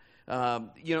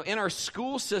In our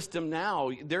school system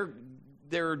now,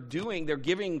 they're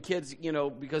giving kids,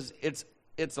 because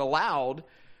it's allowed.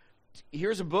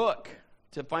 Here's a book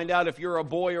to find out if you're a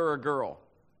boy or a girl.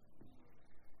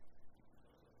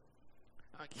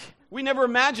 We never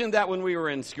imagined that when we were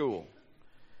in school.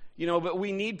 But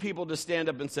we need people to stand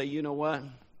up and say, you know what?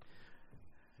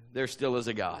 There still is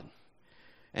a God.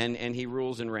 And he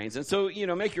rules and reigns. And so,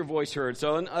 make your voice heard.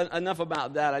 So enough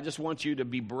about that. I just want you to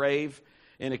be brave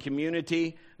in a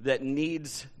community that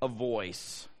needs a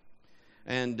voice.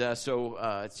 And so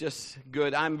it's just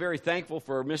good. I'm very thankful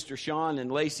for Mr. Sean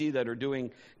and Lacey that are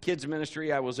doing kids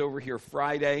ministry. I was over here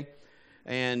Friday,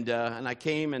 and I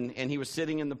came, and he was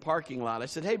sitting in the parking lot. I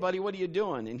said, hey, buddy, what are you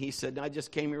doing? And he said, I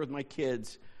just came here with my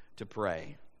kids to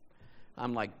pray.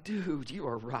 I'm like, dude, you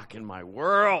are rocking my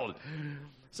world.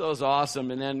 So it was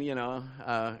awesome. And then,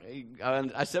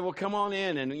 I said, well, come on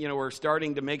in. And, we're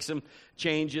starting to make some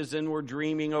changes, and we're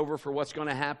dreaming over for what's going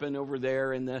to happen over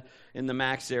there in the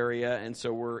Max area. And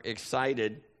so we're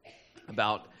excited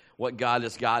about what God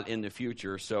has got in the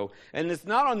future. So, and it's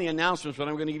not on the announcements, but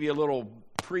I'm going to give you a little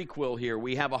prequel here.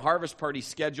 We have a harvest party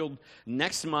scheduled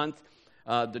next month,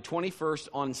 the 21st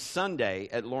on Sunday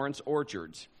at Lawrence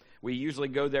Orchards. We usually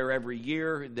go there every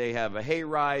year. They have a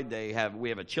hayride. We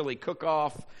have a chili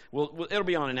cook-off. It'll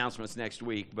be on announcements next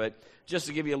week, but just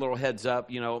to give you a little heads up,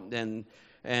 you'll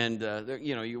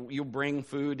bring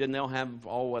food, and they'll have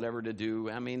all whatever to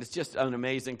do. I mean, it's just an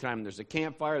amazing time. There's a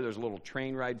campfire. There's a little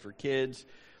train ride for kids,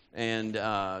 and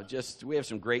we have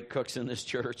some great cooks in this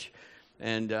church.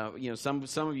 And some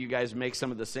of you guys make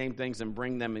some of the same things and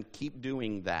bring them, and keep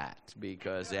doing that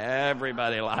because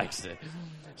everybody likes it.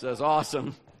 So it's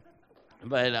awesome.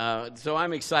 But so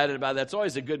I'm excited about that. It's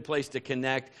always a good place to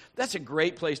connect. That's a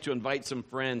great place to invite some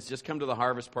friends. Just come to the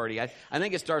harvest party. I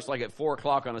think it starts like at 4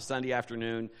 o'clock on a Sunday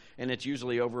afternoon, and it's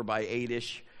usually over by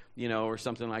 8-ish, or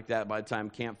something like that by the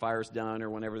time campfire's done or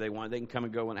whenever they want. They can come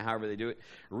and go however they do it.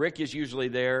 Rick is usually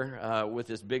there with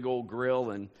this big old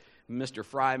grill, and Mr.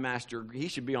 Fry Master, he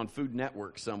should be on Food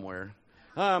Network somewhere.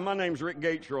 My name's Rick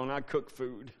Gatesrow, and I cook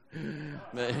food.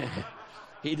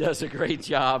 He does a great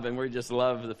job, and we just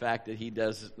love the fact that he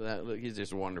does that. He's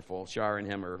just wonderful. Shar and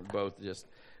him are both just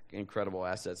incredible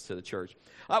assets to the church.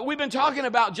 We've been talking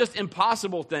about just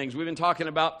impossible things. We've been talking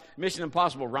about Mission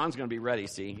Impossible. Ron's going to be ready.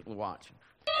 See, watch.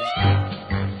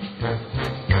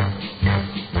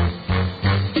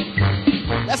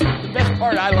 That's the best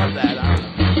part. I love that.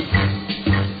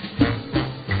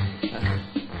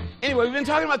 Anyway, we've been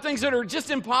talking about things that are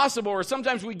just impossible, or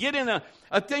sometimes we get in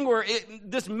a thing where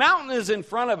this mountain is in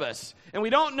front of us, and we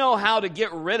don't know how to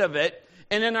get rid of it.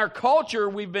 And in our culture,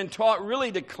 we've been taught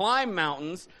really to climb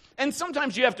mountains, and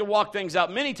sometimes you have to walk things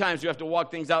out. Many times you have to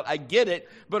walk things out. I get it,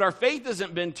 but our faith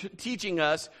hasn't been teaching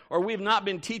us, or we've not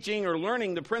been teaching or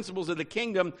learning the principles of the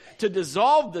kingdom to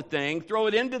dissolve the thing, throw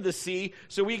it into the sea,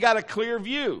 so we got a clear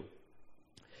view.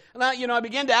 And I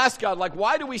began to ask God,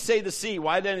 why do we say the sea?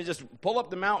 Why didn't it just pull up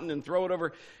the mountain and throw it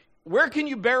over? Where can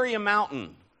you bury a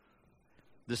mountain?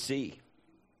 The sea.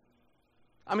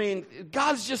 I mean,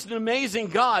 God's just an amazing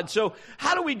God. So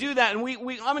how do we do that? And I'm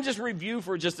going to just review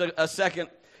for just a second.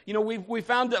 We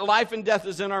found that life and death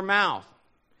is in our mouth.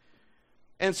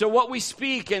 And so what we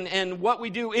speak and what we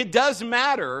do, it does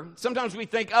matter. Sometimes we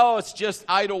think, it's just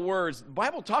idle words. The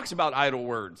Bible talks about idle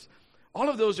words. All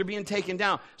of those are being taken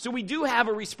down. So we do have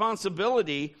a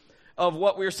responsibility of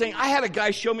what we were saying. I had a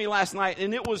guy show me last night,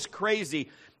 and it was crazy.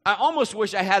 I almost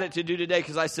wish I had it to do today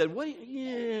because I said,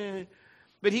 yeah.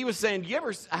 But he was saying, do you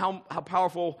ever how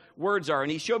powerful words are? And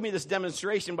he showed me this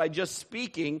demonstration by just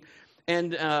speaking,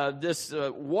 and this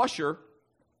washer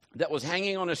that was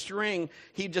hanging on a string,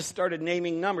 he just started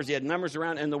naming numbers. He had numbers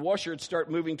around, and the washer would start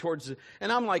moving towards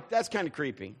and I'm like, that's kind of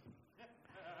creepy.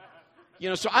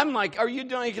 So I'm like, are you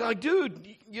doing? Like, dude,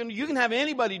 you can have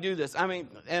anybody do this. I mean,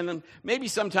 and maybe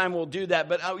sometime we'll do that.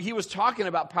 But he was talking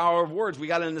about power of words. We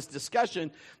got in this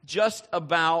discussion just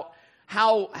about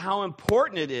how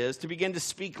important it is to begin to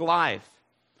speak life.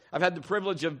 I've had the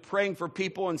privilege of praying for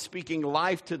people and speaking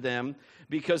life to them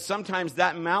because sometimes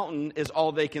that mountain is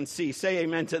all they can see. Say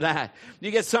amen to that. You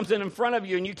get something in front of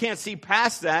you and you can't see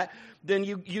past that, then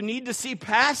you need to see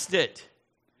past it.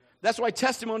 That's why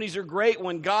testimonies are great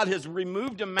when God has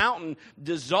removed a mountain,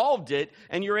 dissolved it,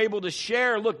 and you're able to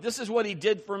share, look, this is what he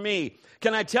did for me.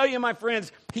 Can I tell you, my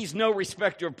friends, he's no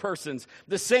respecter of persons.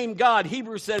 The same God,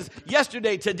 Hebrews says,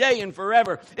 yesterday, today, and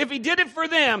forever. If he did it for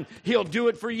them, he'll do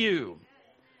it for you.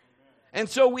 And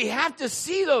so we have to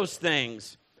see those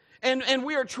things. And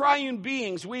we are triune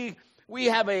beings. We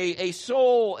have a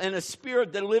soul and a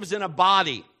spirit that lives in a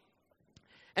body.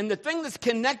 And the thing that's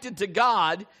connected to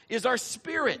God is our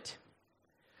spirit.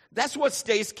 That's what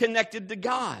stays connected to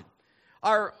God.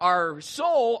 Our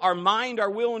soul, our mind, our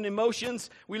will, and emotions,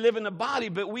 we live in the body,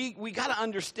 but we got to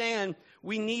understand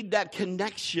we need that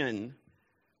connection.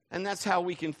 And that's how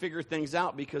we can figure things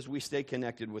out, because we stay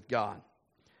connected with God.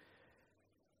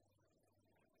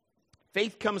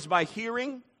 Faith comes by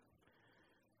hearing,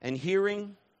 and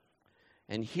hearing,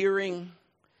 and hearing,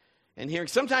 and hearing.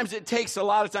 Sometimes it takes a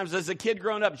lot of times. As a kid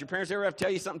growing up, did your parents ever have to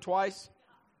tell you something twice?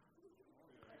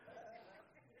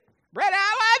 Brett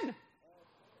Allen!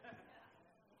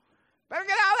 Better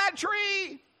get out of that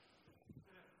tree!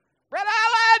 Brett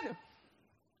Allen!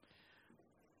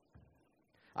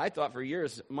 I thought for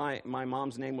years my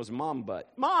mom's name was Mom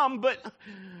Butt. Mom, but...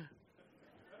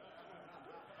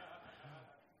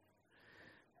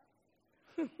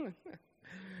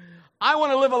 I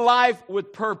want to live a life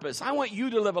with purpose. I want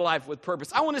you to live a life with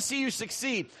purpose. I want to see you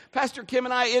succeed. Pastor Kim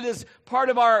and I, it is part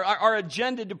of our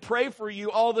agenda to pray for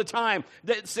you all the time,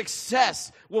 that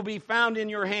success will be found in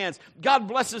your hands. God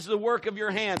blesses the work of your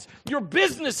hands. Your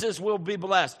businesses will be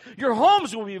blessed. Your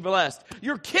homes will be blessed.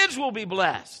 Your kids will be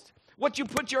blessed. What you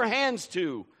put your hands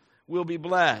to will be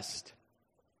blessed.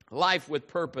 Life with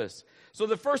purpose. So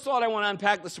the first thought I want to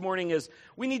unpack this morning is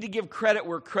we need to give credit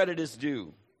where credit is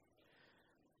due.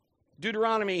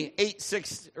 Deuteronomy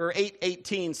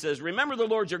 8:18 says, "Remember the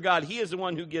Lord your God. He is the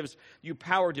one who gives you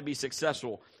power to be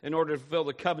successful in order to fulfill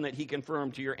the covenant he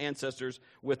confirmed to your ancestors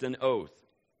with an oath."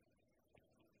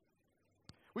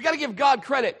 We got to give God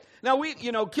credit. Now,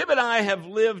 Kib and I have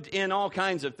lived in all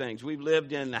kinds of things. We've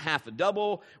lived in a half a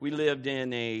double. We lived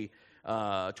in a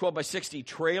 12 by 60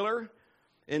 trailer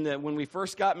when we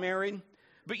first got married.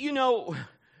 But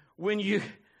when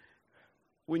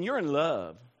you're in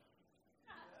love,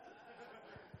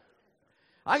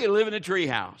 I could live in a tree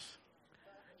house.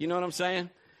 You know what I'm saying?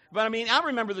 But I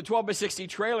remember the 12 by 60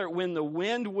 trailer when the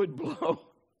wind would blow.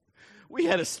 We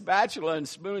had a spatula and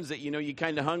spoons that, you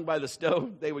kind of hung by the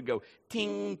stove. They would go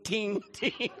ting, ting,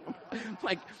 ting.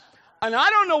 And I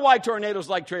don't know why tornadoes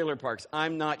like trailer parks.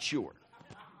 I'm not sure.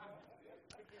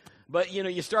 But,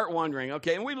 you start wondering,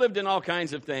 okay, and we lived in all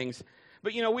kinds of things.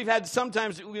 But, we've had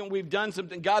sometimes we've done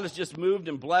something. God has just moved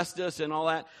and blessed us and all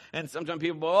that. And sometimes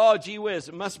people go, oh, gee whiz,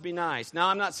 it must be nice. Now,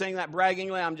 I'm not saying that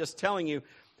braggingly. I'm just telling you,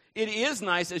 it is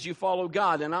nice as you follow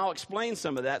God. And I'll explain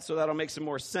some of that, so that'll make some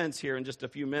more sense here in just a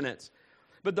few minutes.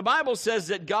 But the Bible says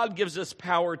that God gives us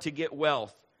power to get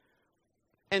wealth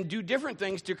and do different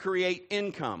things to create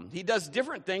income. He does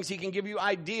different things. He can give you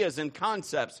ideas and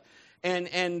concepts.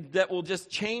 And that will just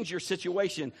change your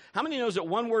situation. How many knows that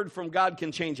one word from God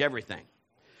can change everything?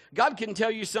 God can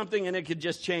tell you something and it could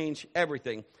just change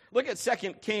everything. Look at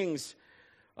 2 Kings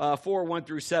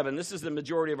 4:1-7. This is the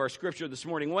majority of our scripture this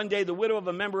morning. One day the widow of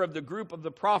a member of the group of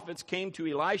the prophets came to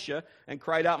Elisha and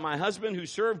cried out, "My husband who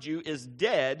served you is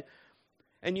dead,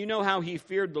 and you know how he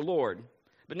feared the Lord.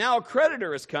 But now a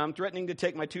creditor has come, threatening to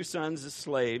take my 2 sons as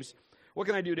slaves. What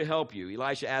can I do to help you?"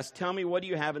 Elisha asked, "Tell me, what do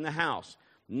you have in the house?"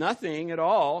 "Nothing at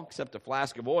all, except a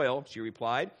flask of oil," she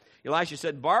replied. Elisha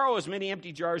said, "Borrow as many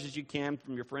empty jars as you can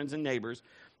from your friends and neighbors.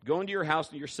 Go into your house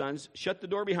and your sons, shut the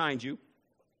door behind you,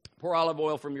 pour olive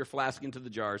oil from your flask into the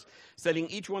jars, setting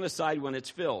each one aside when it's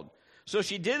filled." So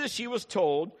she did as she was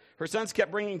told. Her sons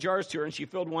kept bringing jars to her, and she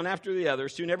filled one after the other.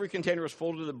 Soon every container was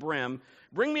full to the brim.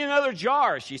 "Bring me another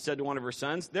jar," she said to one of her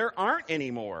sons. "There aren't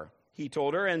any more," he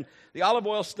told her, and the olive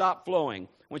oil stopped flowing.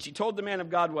 When she told the man of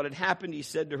God what had happened, he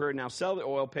said to her, "Now sell the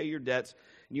oil, pay your debts,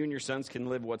 and you and your sons can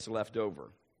live what's left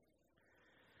over."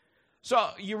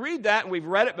 So you read that, and we've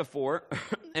read it before,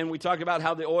 and we talk about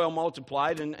how the oil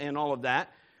multiplied and all of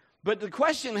that. But the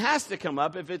question has to come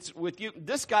up, if it's with you.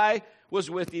 This guy was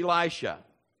with Elisha.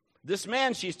 This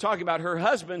man she's talking about, her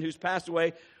husband who's passed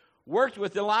away, worked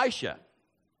with Elisha.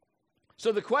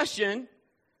 So the question,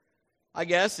 I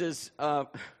guess, is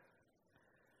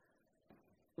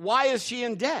why is she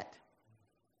in debt?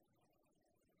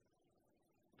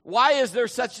 Why is there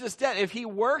such this debt? If he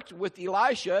worked with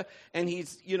Elisha and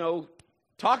he's,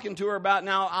 talking to her about,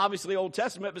 now obviously Old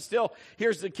Testament, but still,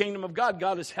 here's the kingdom of God.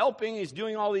 God is helping. He's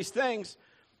doing all these things.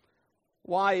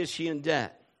 Why is she in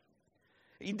debt?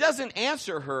 He doesn't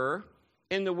answer her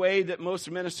in the way that most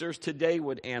ministers today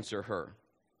would answer her.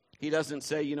 He doesn't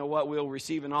say, you know what, we'll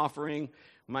receive an offering.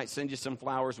 We might send you some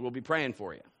flowers. We'll be praying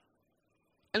for you.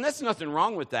 And that's nothing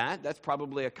wrong with that. That's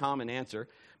probably a common answer.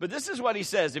 But this is what he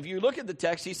says. If you look at the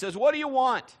text, he says, "What do you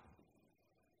want?"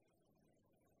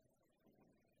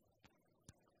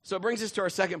 So it brings us to our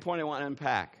second point I want to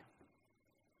unpack.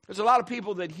 There's a lot of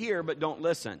people that hear but don't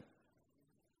listen.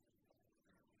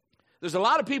 There's a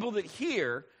lot of people that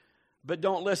hear but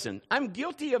don't listen. I'm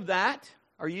guilty of that.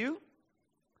 Are you?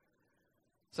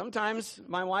 Sometimes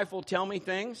my wife will tell me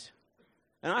things,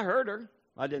 and I heard her.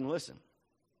 I didn't listen.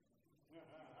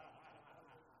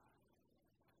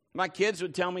 My kids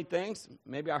would tell me things.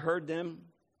 Maybe I heard them.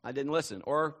 I didn't listen.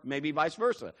 Or maybe vice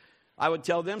versa. I would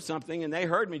tell them something, and they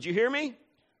heard me. Did you hear me?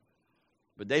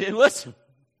 But they didn't listen.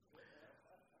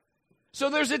 So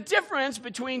there's a difference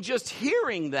between just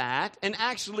hearing that and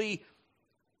actually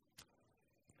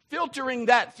filtering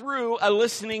that through a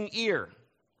listening ear.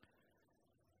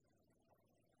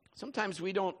 Sometimes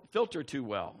we don't filter too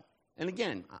well. And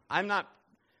again, I'm not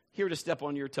here to step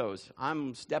on your toes.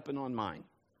 I'm stepping on mine.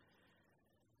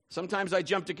 Sometimes I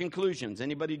jump to conclusions.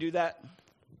 Anybody do that?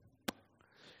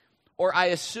 Or I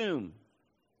assume.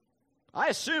 I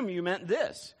assume you meant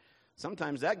this.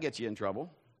 Sometimes that gets you in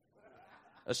trouble.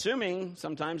 Assuming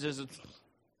sometimes is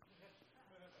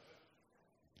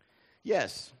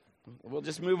yes, we'll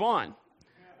just move on.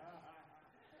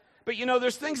 But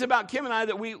there's things about Kim and I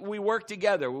that we work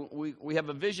together. We have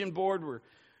a vision board. We're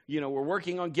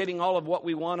working on getting all of what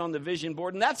we want on the vision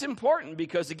board. And that's important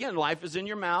because, again, life is in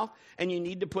your mouth, and you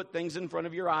need to put things in front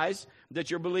of your eyes that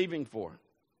you're believing for.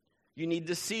 You need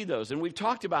to see those. And we've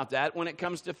talked about that when it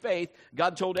comes to faith.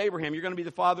 God told Abraham, you're going to be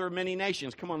the father of many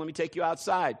nations. Come on, let me take you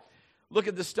outside. Look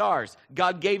at the stars.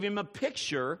 God gave him a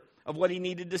picture of what he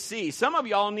needed to see. Some of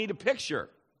y'all need a picture.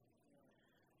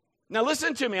 Now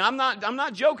listen to me. I'm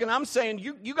not joking. I'm saying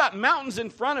you got mountains in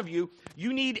front of you.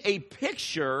 You need a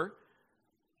picture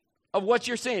of what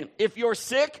you're seeing. If you're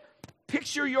sick,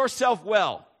 picture yourself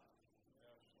well.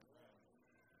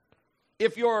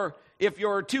 If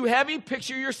you're too heavy,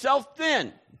 picture yourself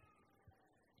thin.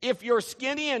 If you're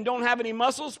skinny and don't have any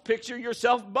muscles, picture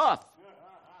yourself buff.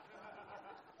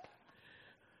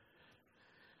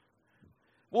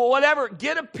 Well, whatever,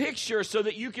 get a picture so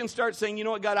that you can start saying, you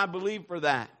know what, God, I believe for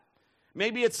that.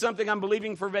 Maybe it's something I'm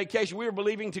believing for vacation. We were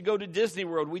believing to go to Disney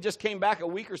World. We just came back a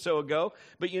week or so ago.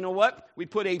 But you know what? We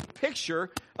put a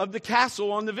picture of the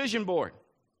castle on the vision board.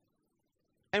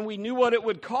 And we knew what it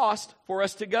would cost for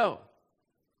us to go.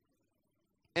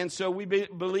 And so we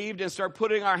believed and started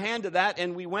putting our hand to that,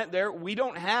 and we went there. We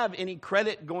don't have any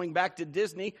credit going back to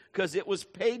Disney because it was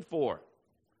paid for.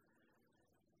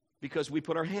 Because we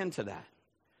put our hand to that.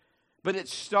 But it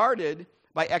started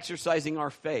by exercising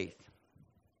our faith.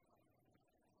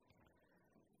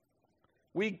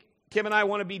 Kim and I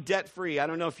want to be debt-free. I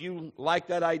don't know if you like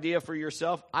that idea for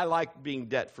yourself. I like being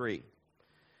debt-free.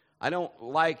 I don't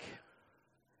like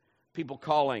people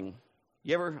calling.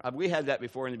 We had that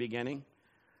before in the beginning.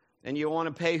 And you want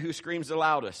to pay who screams the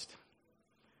loudest.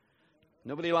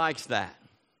 Nobody likes that.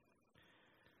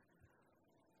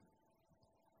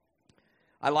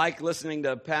 I like listening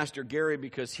to Pastor Gary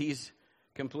because he's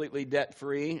completely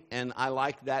debt-free, and I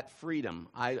like that freedom.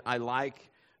 I like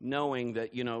knowing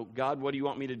that, God, what do you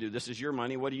want me to do? This is your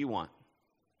money. What do you want?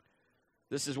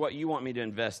 This is what you want me to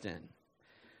invest in.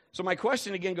 So my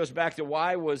question again goes back to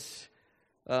why was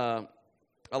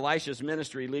Elisha's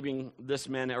ministry leaving this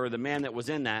man, or the man that was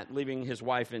in that, leaving his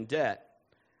wife in debt?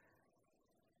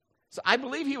 So I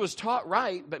believe he was taught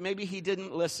right, but maybe he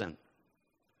didn't listen.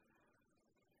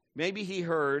 Maybe he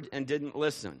heard and didn't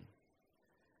listen.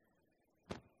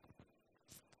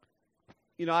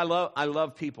 I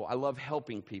love people. I love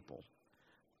helping people.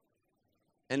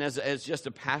 And as just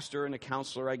a pastor and a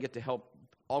counselor, I get to help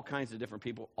all kinds of different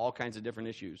people, all kinds of different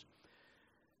issues.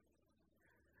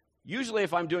 Usually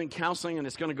if I'm doing counseling and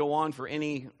it's going to go on for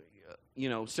any,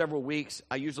 several weeks,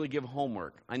 I usually give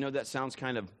homework. I know that sounds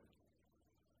kind of,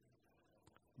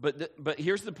 but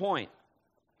here's the point.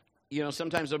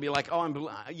 Sometimes they'll be like,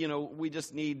 we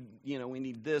just need, we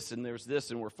need this, and there's this,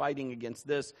 and we're fighting against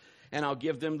this, and I'll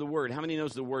give them the word. How many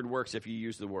knows the word works if you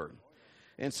use the word?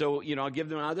 And so, I'll give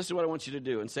them, this is what I want you to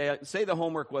do. And say the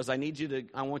homework was, I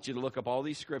want you to look up all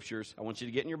these scriptures. I want you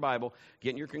to get in your Bible, get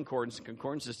in your concordance.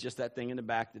 Concordance is just that thing in the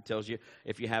back that tells you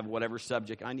if you have whatever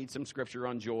subject. I need some scripture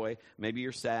on joy. Maybe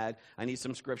you're sad. I need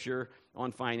some scripture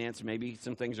on finance. Maybe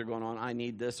some things are going on. I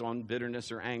need this on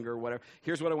bitterness or anger or whatever.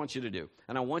 Here's what I want you to do.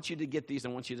 And I want you to get these. I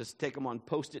want you to take them on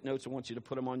Post-it notes. I want you to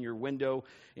put them on your window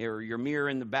or your mirror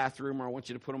in the bathroom, or I want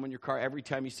you to put them on your car. Every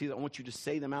time you see them, I want you to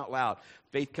say them out loud.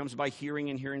 Faith comes by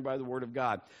hearing, and hearing by the word of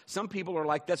God. Some people are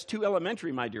like, that's too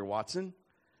elementary, my dear Watson.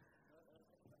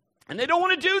 And they don't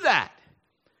want to do that.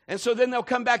 And so then they'll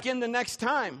come back in the next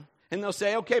time, and they'll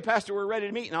say, okay, Pastor, we're ready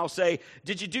to meet. And I'll say,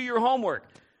 did you do your homework?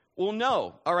 Well,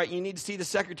 no. All right, you need to see the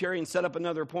secretary and set up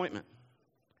another appointment.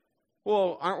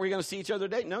 Well, aren't we going to see each other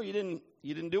today? No, you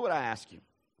didn't do what I asked you.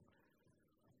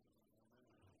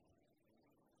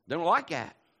 They don't like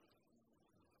that.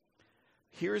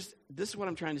 This is what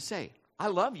I'm trying to say. I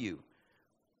love you.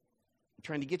 I'm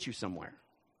trying to get you somewhere.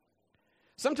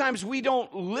 Sometimes we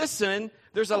don't listen.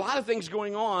 There's a lot of things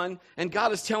going on, and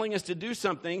God is telling us to do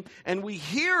something, and we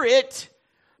hear it,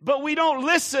 but we don't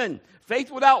listen. Faith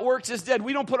without works is dead.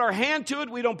 We don't put our hand to it.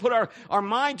 We don't put our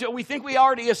mind to it. We think we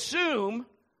already assume.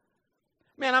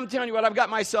 Man, I'm telling you what, I've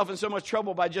got myself in so much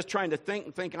trouble by just trying to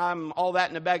think I'm all that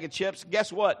in a bag of chips.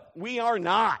 Guess what? We are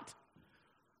not.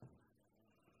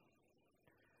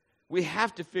 We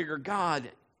have to figure, God,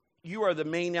 you are the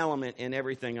main element in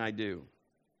everything I do.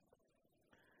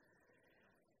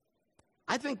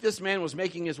 I think this man was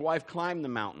making his wife climb the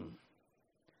mountain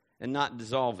and not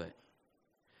dissolve it.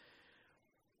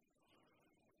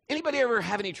 Anybody ever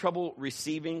have any trouble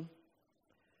receiving?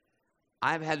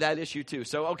 I've had that issue too.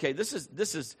 So, okay, this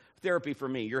is therapy for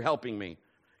me. You're helping me.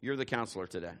 You're the counselor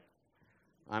today.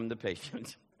 I'm the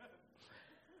patient.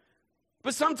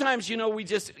 But sometimes, we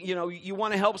just, you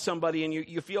want to help somebody and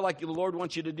you feel like the Lord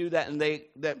wants you to do that, and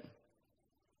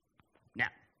no.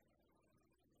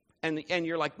 And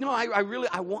you're like, no, I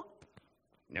want,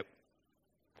 nope.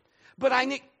 But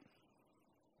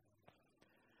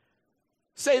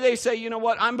they say, you know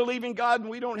what, I'm believing God and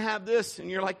we don't have this. And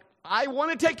you're like, I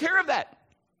want to take care of that.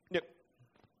 Nope.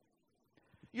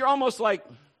 You're almost like,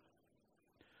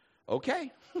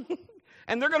 okay.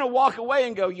 And they're going to walk away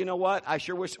and go, you know what, I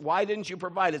sure wish, why didn't you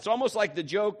provide? It's almost like the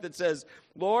joke that says,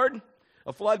 Lord,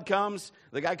 a flood comes,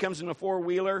 the guy comes in a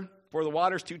four-wheeler, for the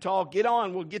water's too tall, get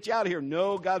on, we'll get you out of here.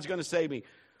 No, God's going to save me.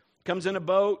 Comes in a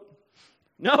boat.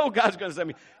 No, God's going to save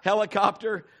me.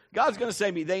 Helicopter. God's going to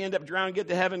save me. They end up drowning, get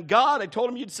to heaven. God, I told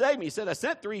him you'd save me. He said, I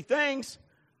sent 3 things.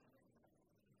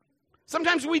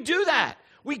 Sometimes we do that.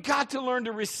 We got to learn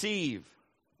to receive.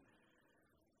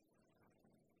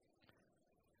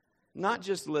 Not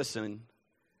just listen,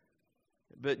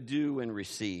 but do and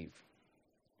receive.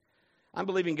 I'm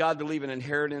believing God to leave an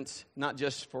inheritance, not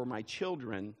just for my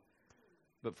children,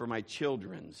 but for my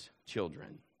children's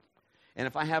children. And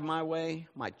if I have my way,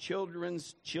 my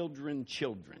children's children.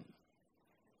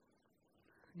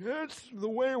 That's the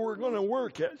way we're going to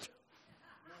work it.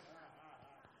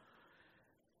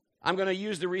 I'm going to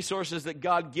use the resources that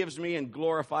God gives me and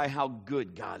glorify how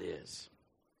good God is.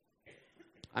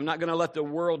 I'm not going to let the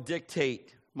world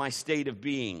dictate my state of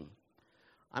being.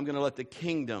 I'm going to let the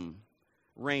kingdom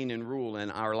reign and rule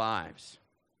in our lives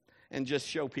and just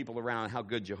show people around how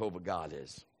good Jehovah God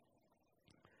is.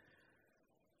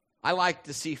 I like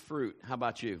to see fruit. How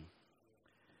about you?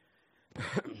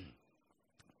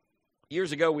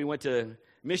 Years ago, we went to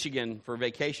Michigan for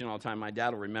vacation all the time. My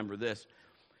dad will remember this.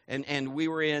 And we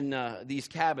were in these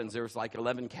cabins. There was like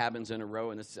 11 cabins in a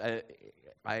row. And it's,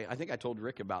 I think I told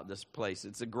Rick about this place.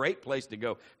 It's a great place to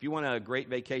go. If you want a great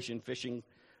vacation, fishing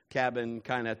cabin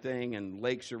kind of thing, and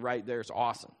lakes are right there, it's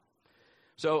awesome.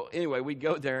 So anyway, we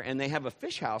go there, and they have a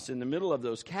fish house in the middle of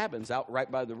those cabins out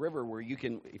right by the river where you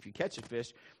can, if you catch a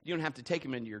fish, you don't have to take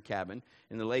them into your cabin.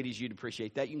 And the ladies, you'd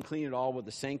appreciate that. You can clean it all with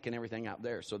the sink and everything out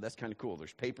there. So that's kind of cool.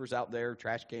 There's papers out there,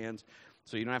 trash cans,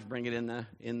 so you don't have to bring it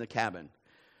in the cabin.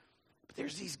 But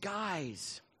there's these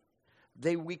guys.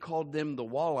 We called them the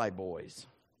walleye boys.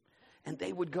 And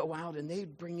they would go out and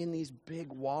they'd bring in these big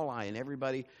walleye, and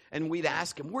everybody, and we'd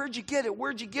ask them, where'd you get it?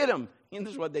 Where'd you get them? And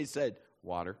this is what they said,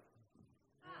 water.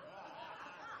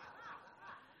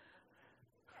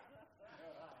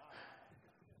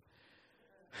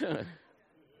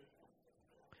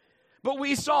 But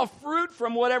we saw fruit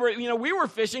from whatever, we were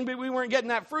fishing, but we weren't getting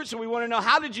that fruit, so we want to know,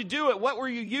 how did you do it? What were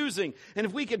you using? And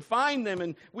if we could find them,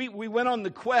 and we went on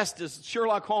the quest as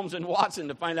Sherlock Holmes and Watson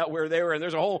to find out where they were, and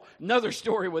there's a whole another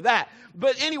story with that.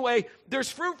 But anyway,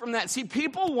 there's fruit from that. See,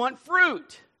 people want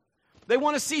fruit. They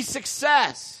want to see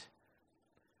success.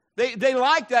 They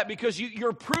like that because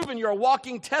you're proven, you're a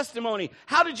walking testimony.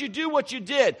 How did you do what you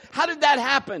did? How did that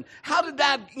happen? How did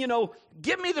that,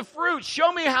 give me the fruit.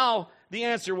 Show me how the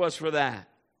answer was for that.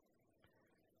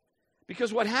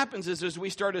 Because what happens is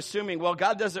we start assuming, well,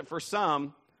 God does it for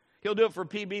some. He'll do it for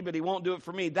PB, but he won't do it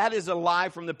for me. That is a lie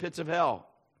from the pits of hell.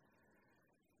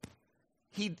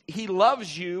 He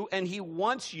loves you, and he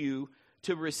wants you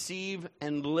to receive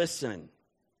and listen.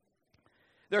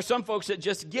 There are some folks that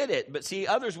just get it, but see,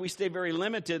 others, we stay very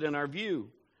limited in our view.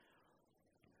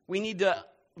 We need to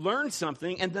learn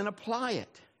something and then apply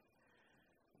it.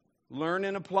 Learn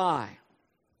and apply.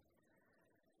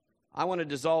 I want to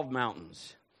dissolve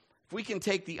mountains. If we can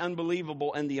take the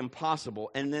unbelievable and the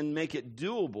impossible and then make it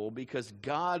doable because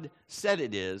God said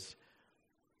it is.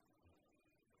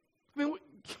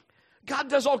 God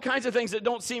does all kinds of things that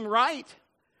don't seem right.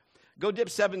 Go dip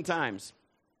 7 times.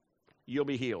 You'll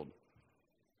be healed.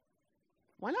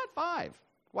 Why not 5?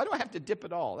 Why do I have to dip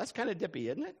it all? That's kind of dippy,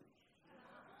 isn't it?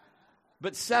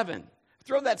 But 7.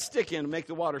 Throw that stick in and make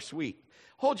the water sweet.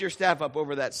 Hold your staff up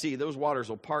over that sea. Those waters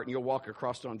will part and you'll walk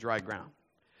across on dry ground.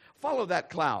 Follow that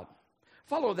cloud.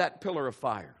 Follow that pillar of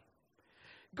fire.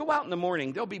 Go out in the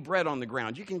morning. There'll be bread on the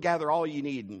ground. You can gather all you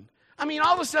need. And,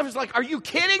 all this stuff is like, are you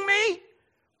kidding me?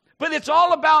 But it's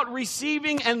all about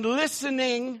receiving and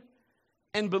listening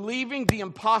and believing the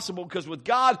impossible. Because with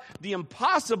God, the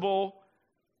impossible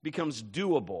becomes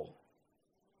doable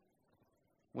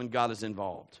when God is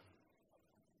involved.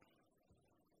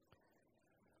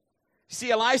 See,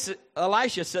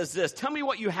 Elisha says this, tell me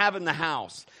what you have in the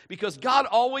house, because God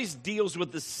always deals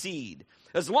with the seed.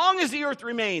 As long as the earth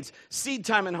remains, seed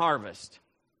time and harvest,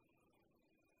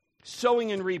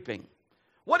 sowing and reaping.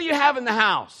 What do you have in the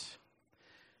house?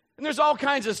 And there's all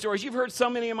kinds of stories. You've heard so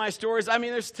many of my stories.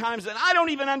 There's times that I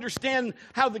don't even understand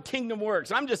how the kingdom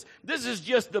works. This is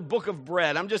just the book of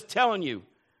bread. I'm just telling you.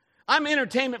 I'm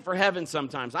entertainment for heaven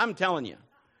sometimes. I'm telling you.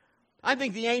 I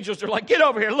think the angels are like, get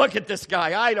over here, look at this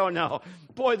guy. I don't know.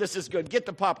 Boy, this is good. Get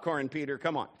the popcorn, Peter.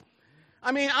 Come on.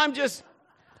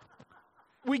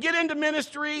 We get into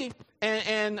ministry,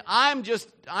 and I'm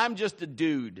just a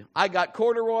dude. I got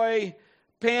corduroy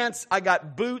pants. I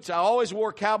got boots. I always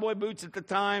wore cowboy boots at the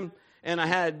time, and I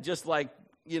had just guyish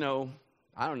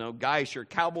or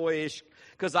cowboyish,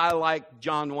 because I like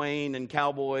John Wayne and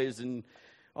cowboys and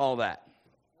all that.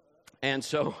 And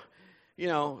so,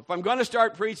 if I'm going to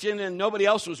start preaching and nobody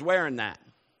else was wearing that,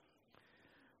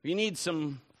 you need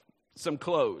some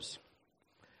clothes.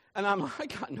 And I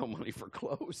got no money for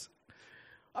clothes.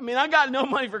 I got no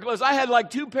money for clothes. I had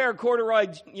 2 pair of corduroy,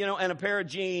 and a pair of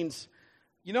jeans.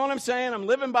 You know what I'm saying? I'm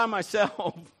living by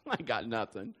myself. I got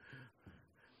nothing.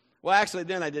 Well, actually,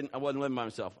 then I wasn't living by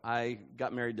myself. I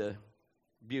got married to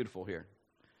Beautiful here.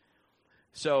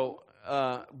 So,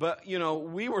 but,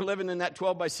 we were living in that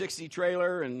 12 by 60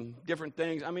 trailer and different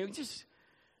things.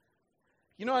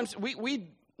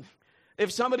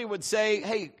 If somebody would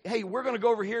say, hey, we're going to go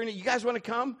over here, and you guys want to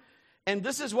come? And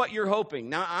this is what you're hoping.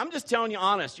 Now, I'm just telling you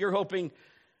honest. You're hoping,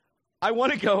 I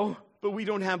want to go, but we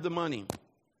don't have the money.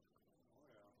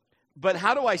 But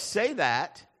how do I say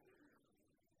that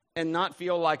and not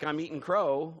feel like I'm eating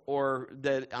crow or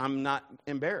that I'm not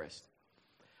embarrassed?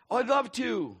 Oh, I'd love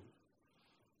to.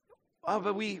 Oh,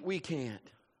 but we can't.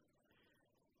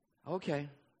 Okay.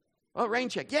 Oh, rain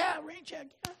check. Yeah, rain check.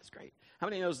 Yeah, that's great. How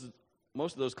many knows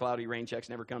most of those cloudy rain checks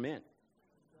never come in?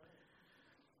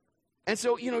 And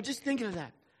so, just thinking of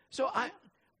that. So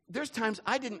there's times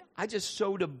I just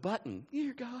sewed a button.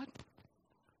 Dear God,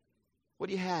 what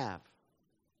do you have?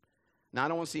 Now, I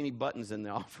don't want to see any buttons in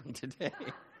the offering today.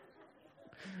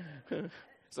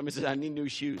 Somebody says, I need new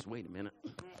shoes. Wait a minute.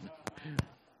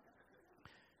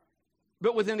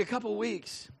 But within a couple of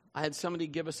weeks, I had somebody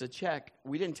give us a check.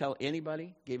 We didn't tell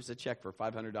anybody. Gave us a check for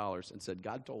 $500 and said,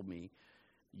 God told me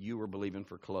you were believing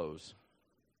for clothes.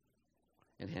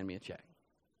 And hand me a check.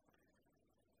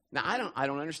 Now, I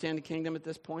don't understand the kingdom at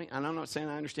this point, and I'm not saying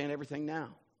I understand everything now.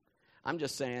 I'm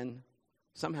just saying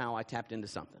somehow I tapped into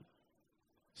something.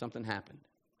 Something happened.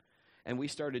 And we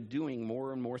started doing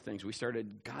more and more things.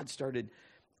 God started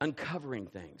uncovering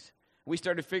things. We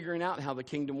started figuring out how the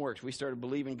kingdom works. We started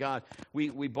believing God.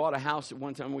 We bought a house at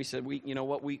one time. We said, we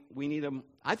need them.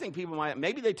 I think people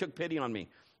maybe they took pity on me.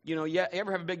 You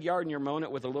ever have a big yard and you're mowing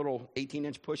it with a little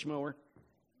 18-inch push mower?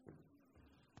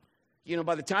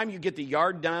 By the time you get the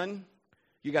yard done,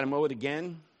 you got to mow it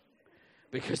again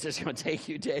because it's going to take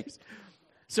you days.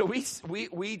 So we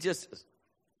just,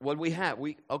 what we have,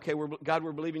 God,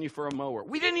 we're believing you for a mower.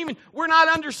 We're not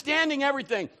understanding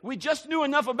everything. We just knew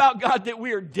enough about God that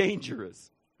we are dangerous.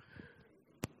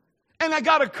 And I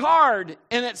got a card,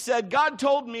 and it said, God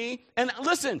told me, and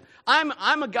listen,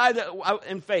 I'm a guy that,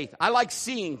 in faith, I like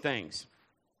seeing things.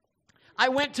 I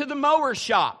went to the mower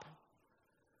shop.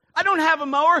 I don't have a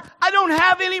mower. I don't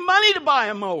have any money to buy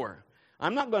a mower.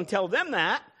 I'm not going to tell them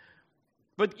that.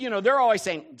 But, they're always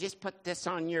saying, just put this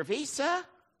on your visa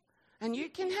and you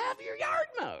can have your yard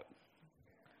mowed.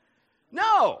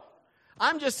 No.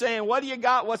 I'm just saying, what do you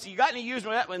got? You got any used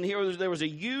that one? Here there was a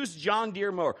used John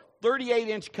Deere mower,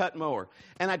 38-inch cut mower.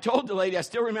 And I told the lady, I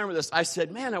still remember this, I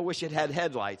said, man, I wish it had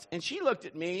headlights. And she looked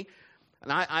at me,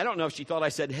 and I don't know if she thought I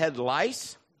said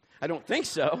headlights. I don't think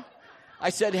so.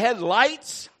 I said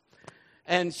headlights.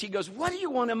 And she goes, what do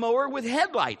you want a mower with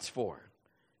headlights for?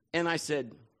 And I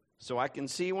said, so I can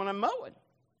see when I'm mowing.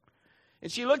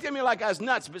 And she looked at me like I was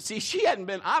nuts. But see, she hadn't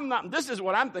been, this is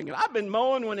what I'm thinking. I've been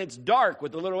mowing when it's dark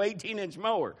with a little 18-inch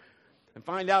mower. And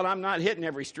find out I'm not hitting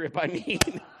every strip I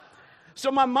need. So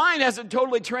my mind hasn't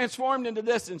totally transformed into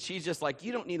this. And she's just like,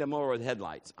 you don't need a mower with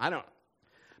headlights. I don't.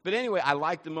 But anyway, I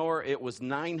liked the mower. It was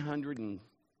 $935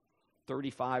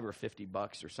 or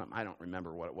 $50 or something. I don't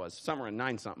remember what it was. Somewhere in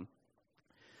 9 something.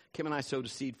 Kim and I sowed a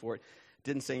seed for it.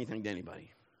 Didn't say anything to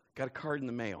anybody. Got a card in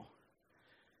the mail.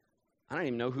 I don't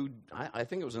even know who, I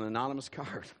think it was an anonymous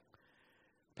card.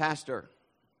 Pastor,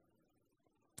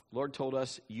 Lord told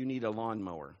us you need a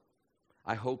lawnmower.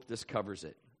 I hope this covers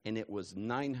it. And it was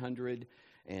 $900,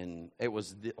 and it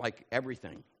was like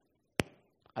everything.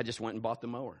 I just went and bought the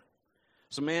mower.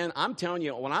 So, man, I'm telling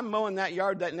you, when I'm mowing that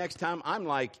yard that next time, I'm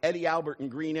like Eddie Albert in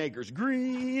Green Acres.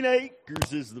 Green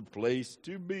Acres is the place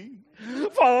to be.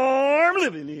 Farm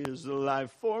living is the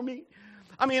life for me.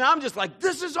 I mean, I'm just like,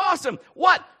 this is awesome.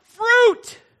 What?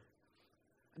 Fruit!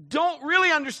 Don't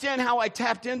really understand how I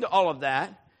tapped into all of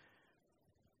that,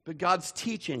 but God's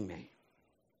teaching me.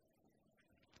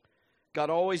 God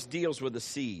always deals with the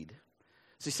seed.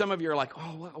 See, some of you are like,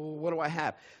 oh, what do I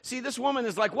have? See, this woman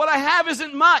is like, what I have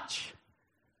isn't much.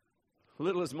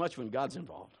 Little is much when God's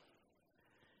involved.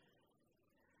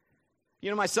 You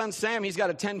know, my son Sam, he's got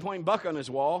a 10-point buck on his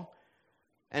wall,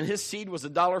 and his seed was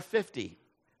 $1.50.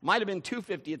 Might have been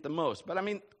 $2.50 at the most, but I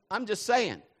mean, I'm just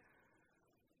saying.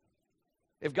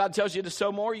 If God tells you to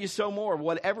sow more, you sow more,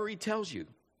 whatever he tells you.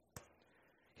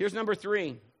 Here's number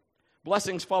 3.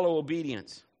 Blessings follow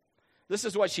obedience. This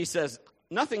is what she says.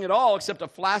 Nothing at all except a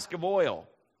flask of oil,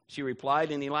 she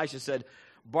replied. And Elisha said,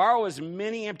 borrow as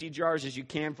many empty jars as you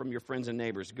can from your friends and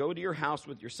neighbors. Go to your house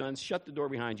with your sons. Shut the door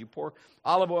behind you. Pour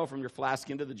olive oil from your flask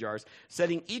into the jars,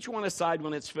 setting each one aside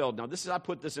when it's filled. Now, I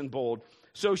put this in bold.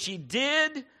 So she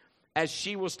did as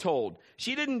she was told.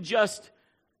 She didn't just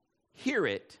hear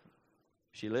it.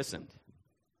 She listened.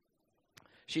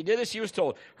 She did as she was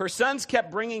told. Her sons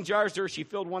kept bringing jars to her. She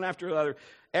filled one after another.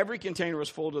 Every container was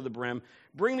full to the brim.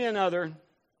 Bring me another.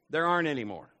 There aren't any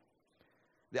more.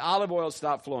 The olive oil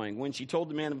stopped flowing. When she told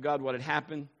the man of God what had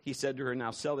happened, he said to her,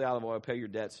 now sell the olive oil, pay your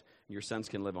debts, and your sons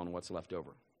can live on what's left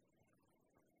over.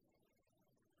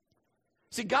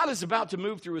 See, God is about to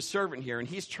move through his servant here, and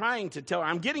he's trying to tell her,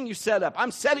 I'm getting you set up.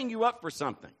 I'm setting you up for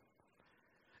something.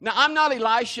 Now, I'm not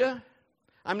Elisha.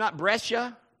 I'm not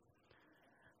Brescia.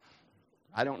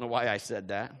 I don't know why I said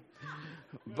that.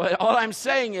 But all I'm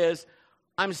saying is,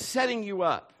 I'm setting you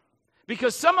up.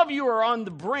 Because some of you are on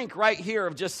the brink right here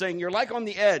of just saying, you're like on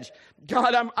the edge.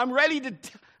 God, I'm ready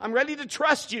to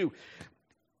trust you.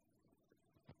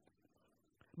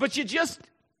 But you just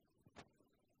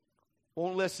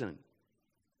won't listen.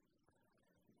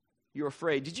 You're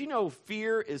afraid. Did you know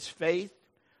fear is faith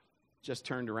just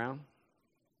turned around?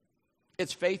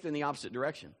 It's faith in the opposite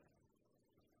direction.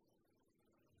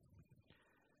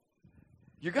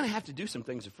 You're going to have to do some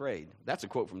things afraid. That's a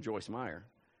quote from Joyce Meyer.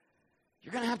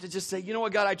 You're going to have to just say, you know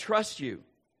what, God, I trust you.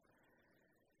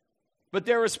 But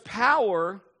there is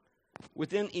power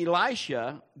within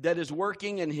Elisha that is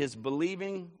working in his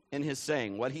believing and his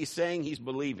saying. What he's saying, he's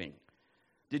believing.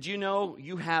 Did you know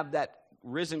you have that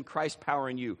risen Christ power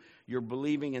in you? You're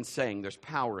believing and saying. There's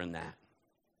power in that.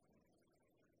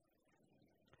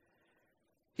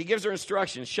 He gives her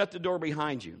instructions. Shut the door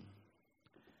behind you.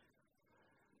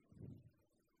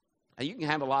 And you can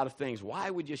have a lot of things. Why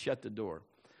would you shut the door?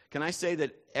 Can I say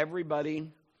that everybody, you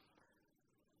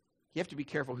have to be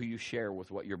careful who you share with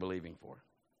what you're believing for.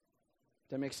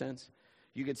 Does that make sense?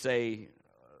 You could say,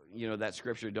 that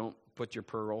scripture, don't put your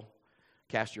pearl,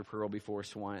 cast your pearl before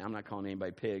swine. I'm not calling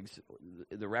anybody pigs.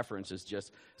 The reference is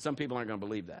just, some people aren't going to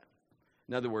believe that.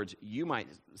 In other words, you might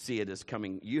see it as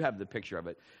coming, you have the picture of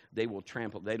it. They will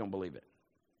trample, they don't believe it.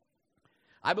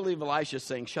 I believe Elisha is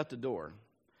saying, shut the door,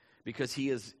 because he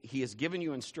has given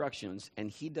you instructions, and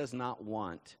he does not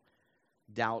want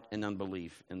doubt and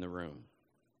unbelief in the room.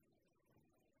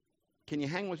 Can you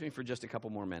hang with me for just a couple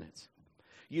more minutes?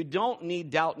 You don't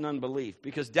need doubt and unbelief,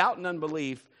 because doubt and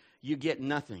unbelief, you get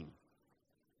nothing.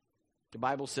 The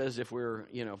Bible says if we're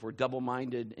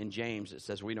double-minded in James, it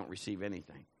says we don't receive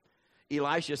anything.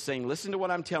 Elisha is saying, listen to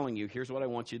what I'm telling you. Here's what I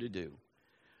want you to do.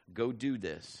 Go do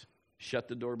this. Shut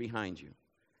the door behind you.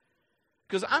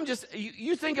 Because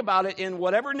you think about it, in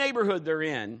whatever neighborhood they're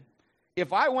in,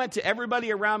 if I went to everybody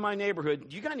around my neighborhood,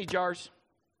 you got any jars?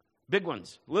 Big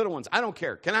ones, little ones, I don't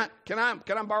care. Can I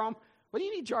borrow them? What do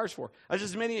you need jars for?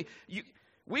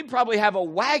 We'd probably have a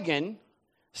wagon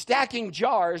stacking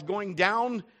jars going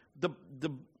down the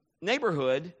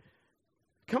neighborhood.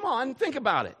 Come on, think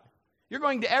about it. You're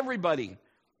going to everybody.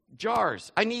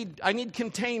 Jars. I need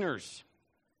containers.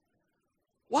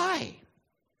 Why?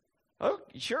 Oh,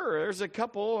 sure, there's a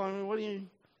couple. I mean,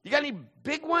 you got any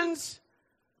big ones?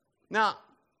 Now,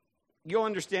 you'll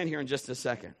understand here in just a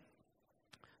second.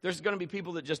 There's going to be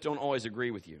people that just don't always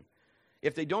agree with you.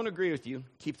 If they don't agree with you,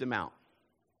 keep them out.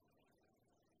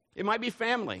 It might be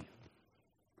family.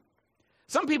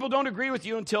 Some people don't agree with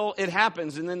you until it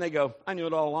happens, and then they go, I knew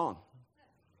it all along.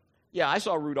 Yeah, I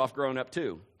saw Rudolph growing up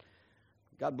too.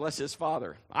 God bless his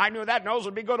father. I knew that nose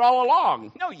would be good all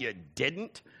along. No, you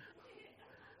didn't.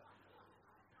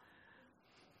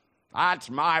 That's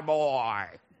my boy.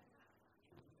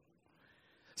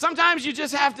 Sometimes you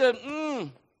just have to,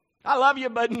 I love you,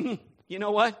 but you know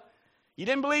what? You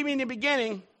didn't believe me in the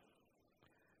beginning.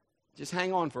 Just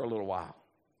hang on for a little while.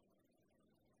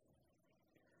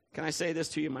 Can I say this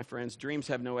to you, my friends? Dreams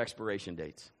have no expiration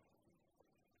dates.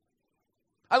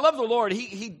 I love the Lord.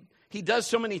 He does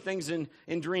so many things in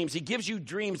dreams. He gives you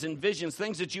dreams and visions,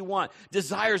 things that you want,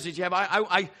 desires that you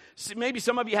have. Maybe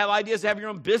some of you have ideas to have your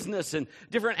own business and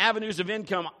different avenues of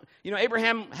income. You know,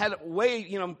 Abraham had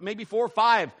maybe 4 or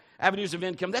 5 avenues of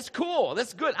income. That's cool.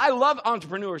 That's good. I love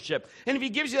entrepreneurship. And if he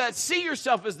gives you that, see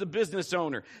yourself as the business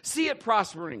owner. See it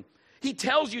prospering. He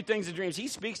tells you things in dreams. He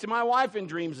speaks to my wife in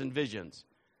dreams and visions.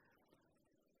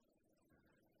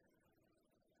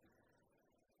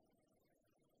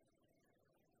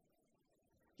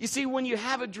 You see, when you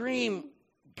have a dream,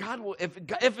 God will,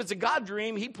 if it's a God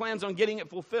dream, he plans on getting it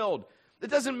fulfilled. It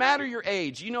doesn't matter your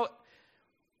age. You know,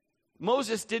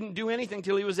 Moses didn't do anything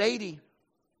till he was 80.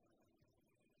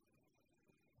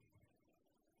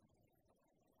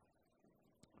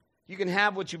 You can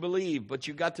have what you believe, but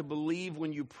you got to believe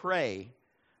when you pray,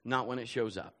 not when it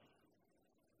shows up.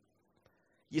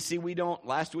 You see,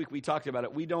 last week we talked about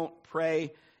it, we don't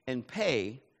pray and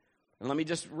pay. And let me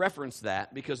just reference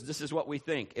that, because this is what we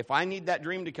think. If I need that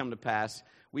dream to come to pass,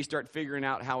 we start figuring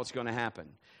out how it's going to happen.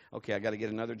 Okay, I got to get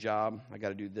another job. I got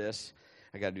to do this.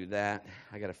 I got to do that.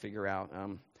 I got to figure out,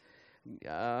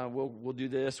 we'll do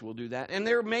this, we'll do that. And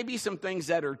there may be some things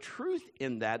that are truth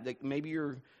in that maybe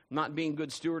you're not being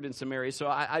good steward in some areas. So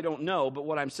I don't know, but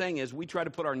what I'm saying is we try to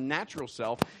put our natural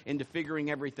self into figuring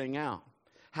everything out.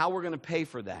 How we're going to pay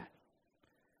for that.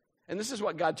 And this is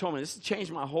what God told me. This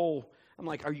changed my whole... I'm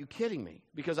like, are you kidding me?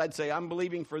 Because I'd say, I'm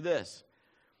believing for this.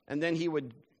 And then he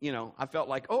would, I felt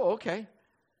like, oh, okay.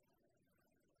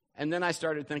 And then I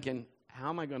started thinking, how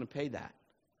am I going to pay that?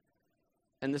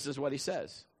 And this is what he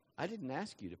says. I didn't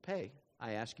ask you to pay.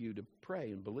 I asked you to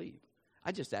pray and believe.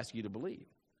 I just asked you to believe.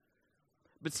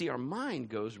 But see, our mind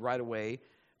goes right away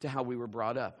to how we were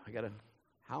brought up.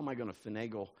 How am I going to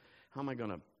finagle? How am I going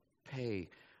to pay?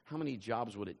 How many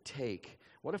jobs would it take?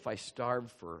 What if I starved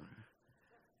for...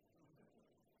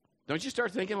 Don't you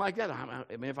start thinking like that?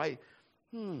 I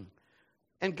mean,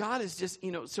 And God is just,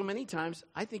 so many times,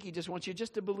 I think he just wants you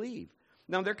just to believe.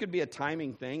 Now, there could be a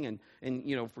timing thing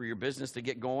and for your business to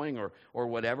get going or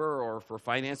whatever, or for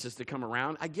finances to come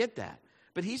around. I get that.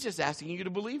 But he's just asking you to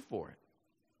believe for it.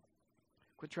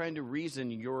 Quit trying to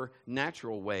reason your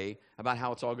natural way about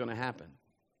how it's all going to happen.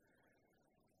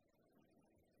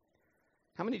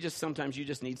 How many sometimes you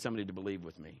just need somebody to believe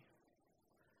with me?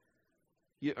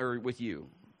 Or with you?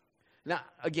 Now,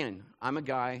 again, I'm a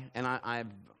guy, and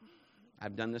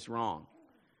I've done this wrong.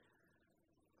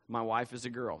 My wife is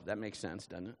a girl. That makes sense,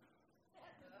 doesn't it?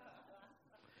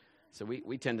 So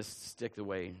we tend to stick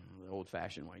the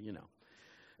old-fashioned way,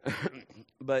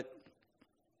 But,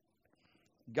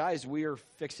 guys, we are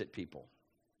fix-it people,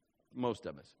 most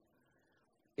of us.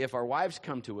 If our wives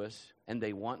come to us and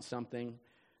they want something,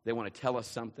 they want to tell us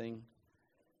something,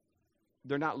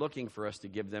 they're not looking for us to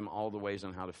give them all the ways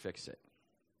on how to fix it.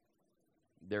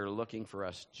 They're looking for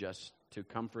us just to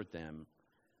comfort them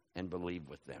and believe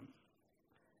with them.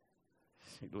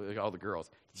 Look at all the girls.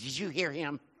 Did you hear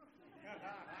him?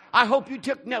 I hope you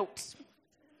took notes.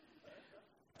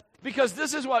 Because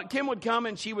this is what Kim would come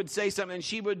and she would say something and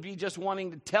she would be just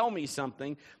wanting to tell me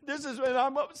something. This is when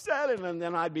I'm upset. And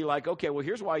then I'd be like, okay, well,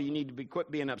 here's why you need to quit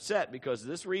being upset. Because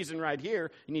this reason right here,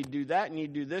 you need to do that, and you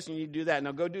need to do this, and you need to do that.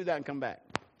 Now go do that and come back.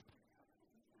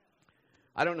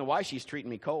 I don't know why she's treating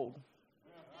me cold.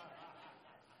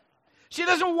 She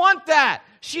doesn't want that.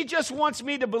 She just wants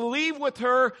me to believe with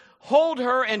her, hold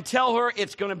her, and tell her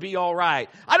it's going to be all right.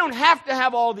 I don't have to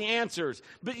have all the answers.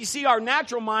 But you see, our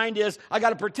natural mind is, I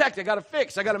got to protect, I got to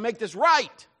fix, I got to make this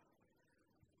right.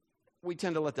 We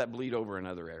tend to let that bleed over in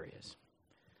other areas.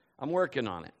 I'm working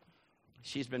on it.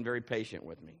 She's been very patient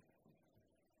with me.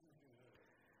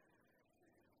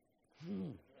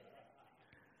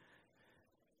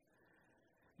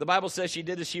 The Bible says she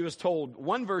did as she was told.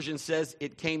 One version says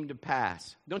it came to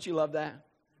pass. Don't you love that?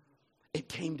 It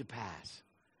came to pass.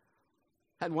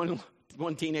 I had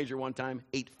one teenager one time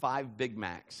ate 5 Big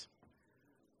Macs.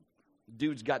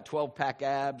 Dude's got 12-pack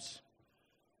abs.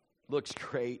 Looks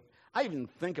great. I even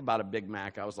think about a Big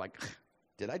Mac. I was like,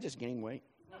 did I just gain weight?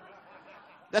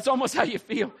 That's almost how you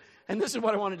feel. And this is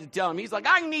what I wanted to tell him. He's like,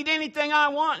 I can eat anything I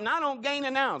want, and I don't gain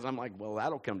an ounce. I'm like, well,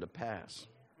 that'll come to pass.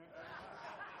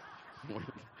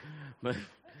 But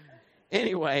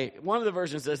anyway, one of the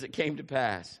versions says it came to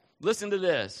pass. Listen to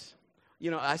this.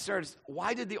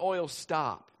 Why did the oil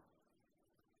stop?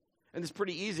 And it's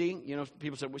pretty easy.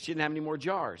 People said, well, she didn't have any more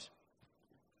jars.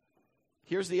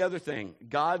 Here's the other thing.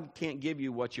 God can't give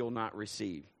you what you'll not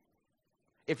receive.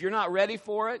 If you're not ready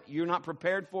for it, you're not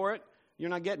prepared for it, you're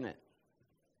not getting it.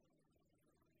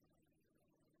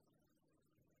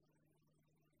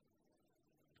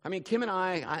 I mean, Kim and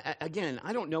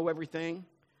I don't know everything.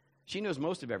 She knows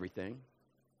most of everything.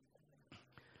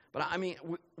 But I mean,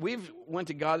 we've went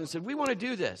to God and said, we want to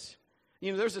do this.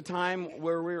 There's a time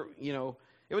where it would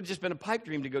have just been a pipe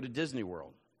dream to go to Disney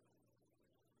World.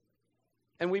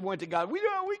 And we went to God, we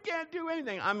can't do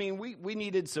anything. I mean, we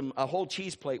needed a whole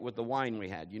cheese plate with the wine we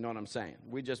had. You know what I'm saying?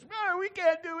 We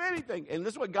can't do anything. And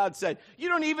this is what God said. You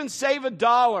don't even save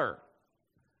 $1.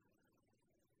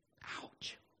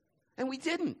 Ouch. And we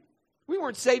didn't. We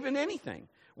weren't saving anything.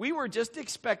 We were just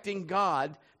expecting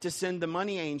God to send the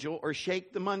money angel or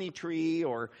shake the money tree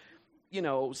or,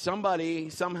 somebody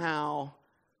somehow.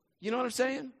 You know what I'm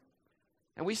saying?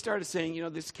 And we started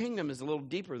saying, this kingdom is a little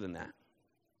deeper than that.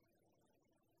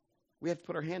 We have to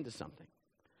put our hand to something.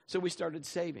 So we started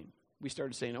saving. We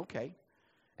started saying, okay.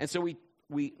 And so we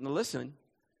listened.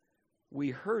 We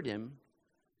heard him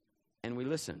and we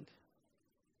listened.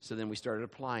 So then we started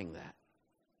applying that.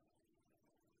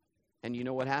 And you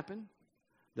know what happened?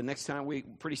 The next time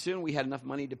pretty soon we had enough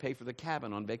money to pay for the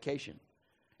cabin on vacation.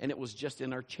 And it was just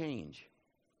in our change.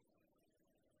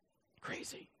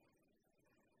 Crazy.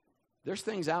 There's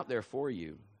things out there for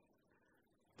you,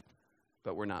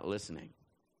 but we're not listening.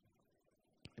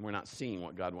 And we're not seeing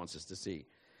what God wants us to see.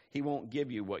 He won't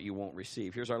give you what you won't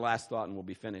receive. Here's our last thought and we'll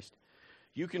be finished.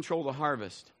 You control the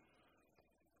harvest.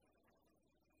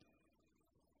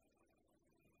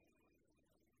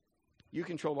 You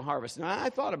control the harvest. Now, I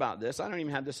thought about this. I don't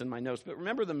even have this in my notes. But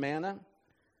remember the manna?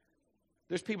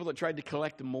 There's people that tried to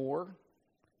collect more,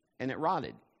 and it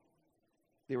rotted.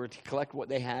 They were to collect what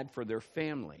they had for their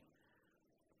family.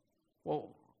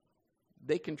 Well,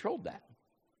 they controlled that.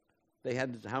 They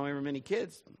had however many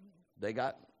kids, they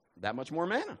got that much more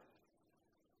manna.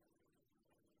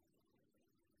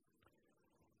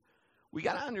 We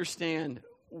got to understand,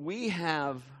 we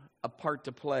have a part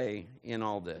to play in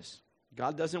all this.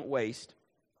 God doesn't waste.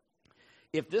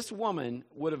 If this woman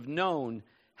would have known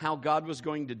how God was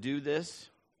going to do this,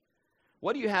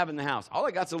 what do you have in the house? All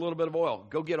I got is a little bit of oil.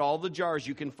 Go get all the jars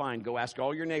you can find. Go ask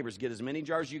all your neighbors. Get as many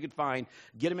jars you could find.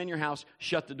 Get them in your house.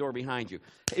 Shut the door behind you.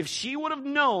 If she would have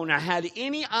known or had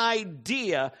any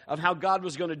idea of how God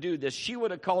was going to do this, she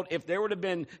would have called, if there would have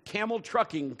been Camel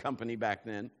Trucking Company back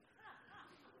then,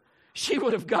 she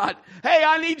would have got, hey,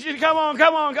 I need you to come on.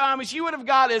 I mean, she would have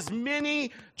got as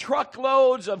many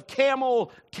truckloads of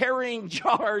camel carrying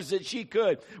jars that she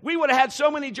could. We would have had so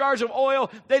many jars of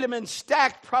oil, they'd have been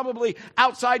stacked probably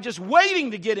outside just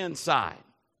waiting to get inside.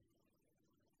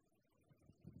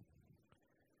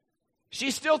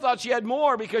 She still thought she had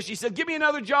more because she said, give me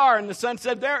another jar. And the son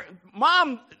said, there,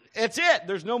 Mom, it's it.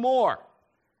 There's no more.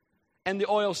 And the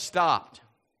oil stopped.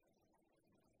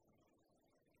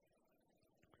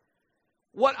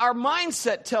 What our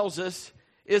mindset tells us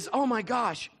is, oh my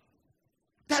gosh,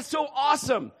 that's so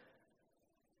awesome.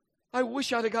 I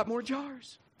wish I'd have got more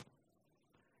jars.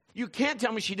 You can't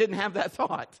tell me she didn't have that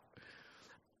thought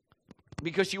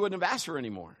because she wouldn't have asked for any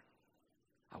more.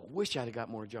 I wish I'd have got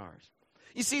more jars.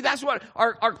 You see, that's what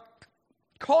our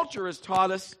culture has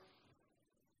taught us,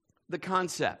 the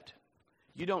concept.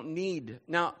 You don't need.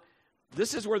 Now,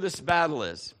 this is where this battle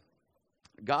is.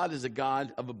 God is a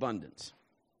God of abundance.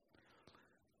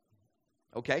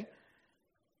 Okay?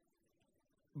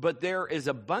 But there is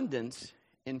abundance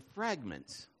in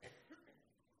fragments.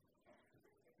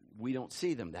 We don't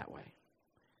see them that way.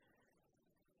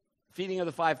 Feeding of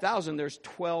the 5,000, there's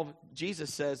 12,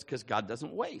 Jesus says, because God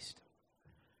doesn't waste.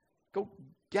 Go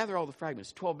gather all the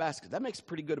fragments, 12 baskets. That makes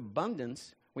pretty good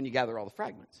abundance when you gather all the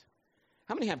fragments.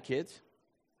 How many have kids?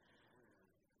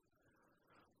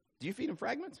 Do you feed them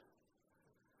fragments?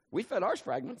 We fed ours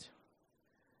fragments.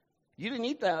 You didn't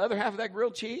eat the other half of that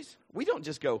grilled cheese? We don't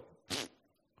just go,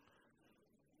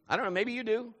 I don't know, maybe you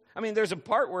do. I mean, there's a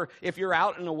part where if you're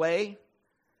out and away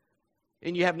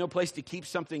and you have no place to keep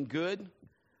something good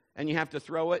and you have to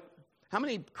throw it, how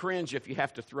many cringe if you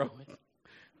have to throw it?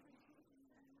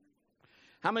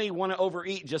 How many want to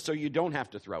overeat just so you don't have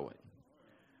to throw it?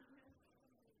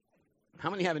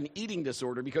 How many have an eating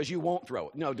disorder because you won't throw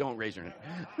it? No, don't raise your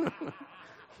hand.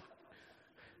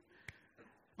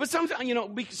 But sometimes,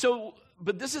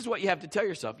 but this is what you have to tell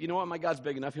yourself. You know what? My God's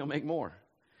big enough. He'll make more.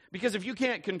 Because if you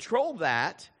can't control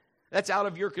that, that's out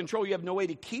of your control. You have no way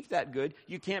to keep that good.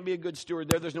 You can't be a good steward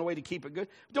there. There's no way to keep it good.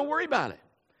 Don't worry about it.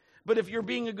 But if you're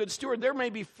being a good steward, there may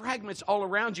be fragments all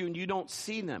around you and you don't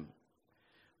see them.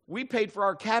 We paid for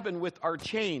our cabin with our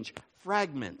change.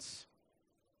 Fragments.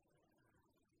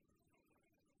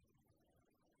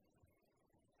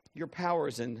 Your power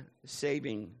is in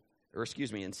saying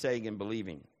and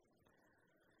believing.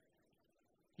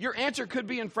 Your answer could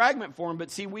be in fragment form, but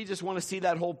see, we just want to see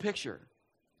that whole picture.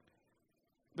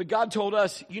 But God told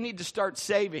us, you need to start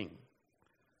saving.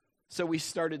 So we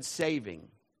started saving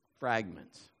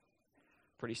fragments.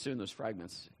 Pretty soon those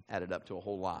fragments added up to a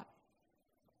whole lot.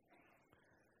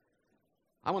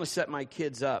 I want to set my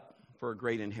kids up for a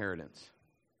great inheritance.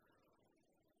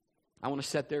 I want to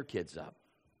set their kids up.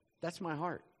 That's my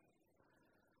heart.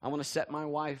 I want to set my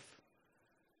wife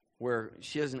where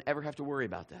she doesn't ever have to worry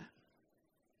about that.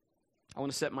 I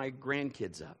want to set my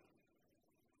grandkids up,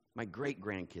 my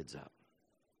great-grandkids up.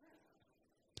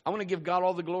 I want to give God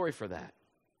all the glory for that.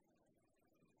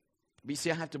 But you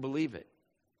see, I have to believe it.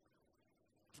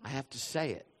 I have to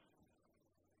say it.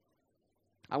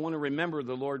 I want to remember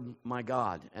the Lord my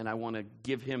God, and I want to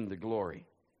give him the glory,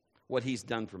 what he's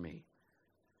done for me.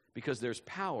 Because there's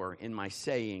power in my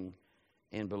saying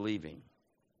and believing.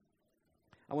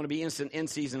 I want to be instant in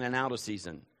season and out of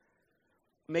season.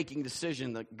 Making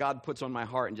decision that God puts on my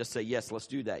heart and just say, yes, let's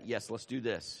do that. Yes, let's do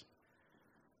this.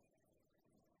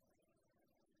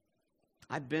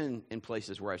 I've been in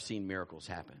places where I've seen miracles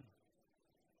happen.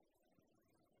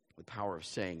 The power of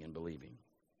saying and believing.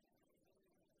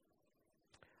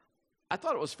 I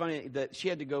thought it was funny that she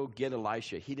had to go get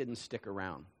Elisha. He didn't stick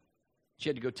around. She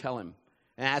had to go tell him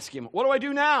and ask him, what do I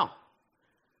do now?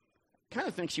 I kind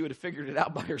of think she would have figured it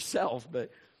out by herself,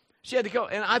 but she had to go.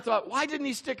 And I thought, why didn't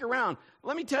he stick around?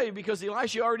 Let me tell you, because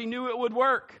Elisha already knew it would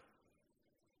work.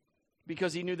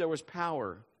 Because he knew there was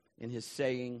power in his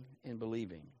saying and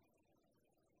believing.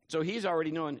 So he's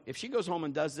already knowing, if she goes home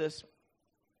and does this,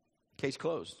 case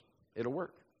closed. It'll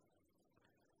work.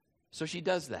 So she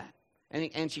does that.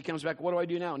 And she comes back, what do I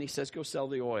do now? And he says, go sell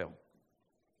the oil.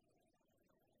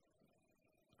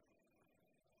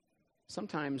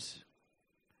 Sometimes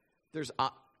there's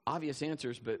obvious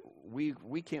answers, but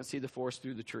we can't see the forest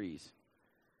through the trees.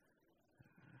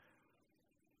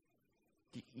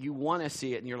 You want to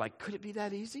see it, and you're like, could it be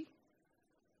that easy?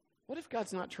 What if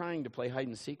God's not trying to play hide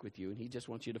and seek with you, and he just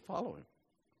wants you to follow him?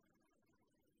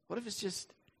 What if it's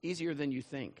just easier than you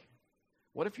think?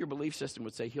 What if your belief system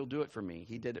would say, he'll do it for me?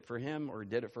 He did it for him or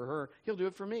did it for her. He'll do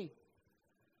it for me.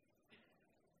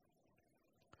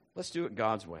 Let's do it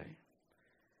God's way.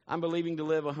 I'm believing to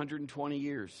live 120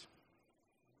 years.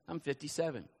 I'm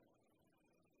 57.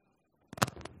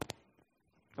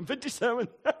 I'm 57.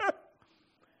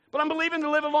 But I'm believing to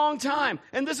live a long time.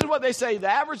 And this is what they say. The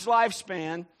average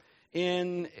lifespan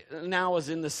now is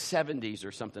in the 70s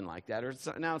or something like that. Or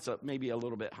now it's maybe a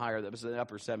little bit higher. That was the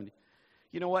upper 70s.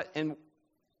 You know what? And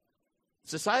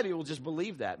society will just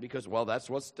believe that because, well, that's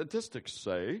what statistics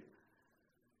say.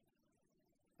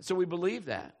 So we believe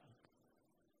that.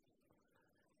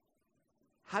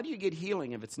 How do you get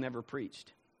healing if it's never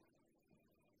preached?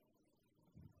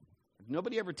 If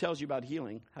nobody ever tells you about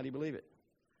healing, how do you believe it?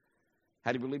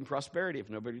 How do you believe in prosperity if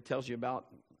nobody tells you about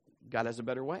God has a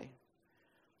better way?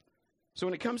 So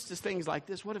when it comes to things like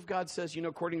this, what if God says,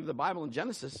 according to the Bible in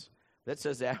Genesis, that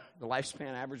says that the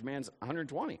lifespan average man's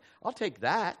 120. I'll take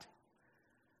that.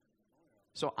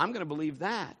 So I'm going to believe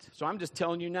that. So I'm just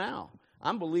telling you now.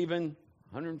 I'm believing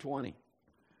 120.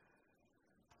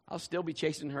 I'll still be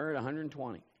chasing her at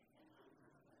 120.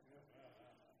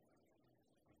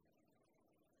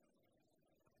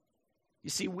 You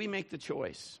see, we make the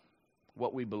choice.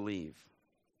 What we believe.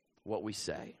 What we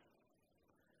say.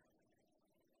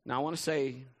 Now I want to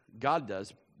say God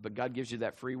does. But God gives you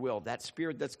that free will, that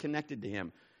spirit that's connected to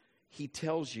him. He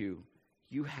tells you,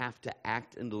 you have to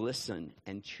act and listen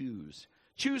and choose.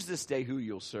 Choose this day who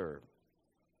you'll serve.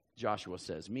 Joshua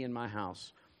says, me and my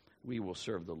house, we will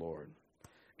serve the Lord.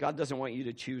 God doesn't want you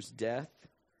to choose death.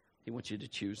 He wants you to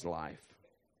choose life.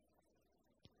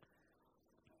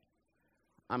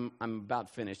 I'm about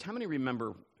finished. How many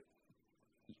remember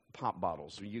pop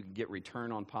bottles? You could get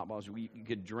return on pop bottles. You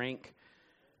could drink.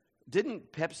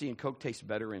 Didn't Pepsi and Coke taste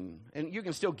better and you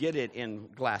can still get it in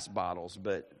glass bottles,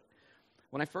 but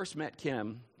when I first met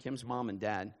Kim's mom and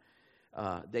dad,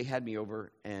 they had me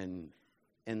over and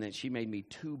then she made me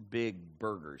 2 big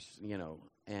burgers,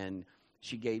 and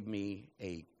she gave me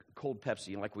a cold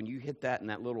Pepsi. Like when you hit that and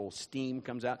that little steam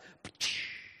comes out,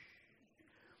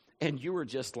 and you were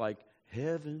just like,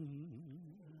 heaven,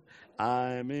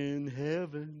 I'm in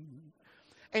heaven.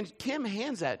 And Kim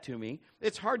hands that to me.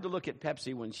 It's hard to look at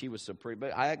Pepsi when she was so pretty,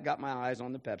 but I got my eyes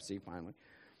on the Pepsi finally.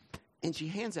 And she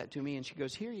hands that to me, and she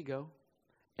goes, here you go.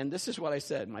 And this is what I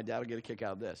said. My dad will get a kick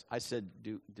out of this. I said,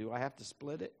 do I have to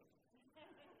split it?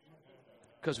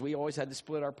 Because we always had to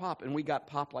split our pop. And we got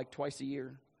pop like twice a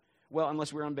year. Well,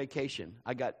 unless we were on vacation.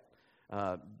 I got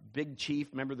Big Chief,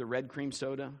 remember the red cream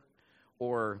soda?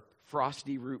 Or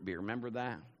Frosty root beer, remember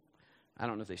that? I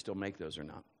don't know if they still make those or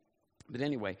not. But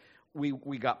anyway,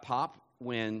 we got pop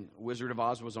when Wizard of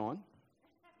Oz was on.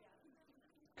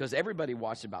 Because everybody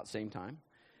watched about the same time.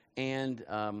 And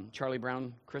Charlie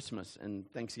Brown Christmas and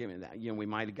Thanksgiving. We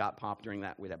might have got pop during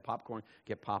that. We'd have popcorn,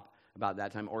 get pop about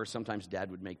that time. Or sometimes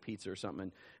Dad would make pizza or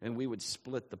something. And we would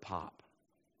split the pop.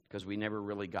 Because we never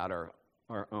really got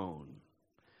our own.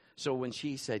 So when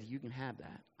she said, you can have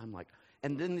that, I'm like,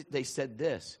 and then they said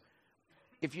this,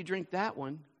 if you drink that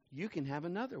one, you can have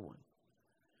another one.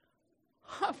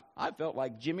 I felt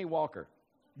like Jimmy Walker.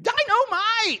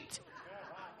 Dynamite!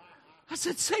 I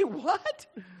said, say what?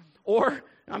 Or,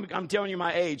 I'm telling you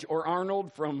my age, or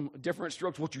Arnold from Different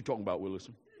Strokes. What you talking about, Willis?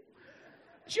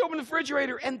 She opened the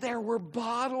refrigerator, and there were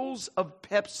bottles of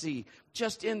Pepsi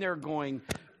just in there going,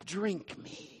 drink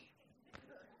me.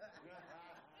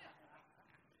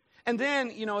 And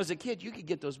then, as a kid, you could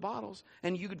get those bottles,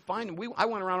 and you could find them. I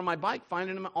went around on my bike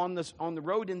finding them on the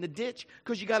road in the ditch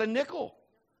because you got a nickel.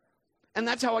 And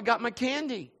that's how I got my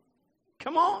candy.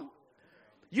 Come on.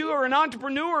 You are an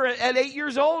entrepreneur at 8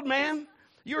 years old, man.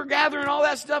 You were gathering all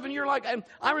that stuff, and you're like,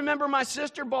 I remember my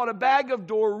sister bought a bag of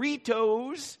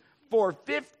Doritos for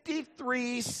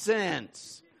 53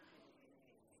 cents.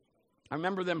 I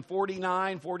remember them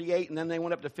 49, 48, and then they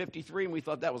went up to 53, and we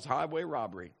thought that was highway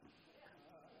robbery.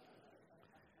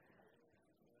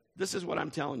 This is what I'm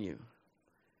telling you.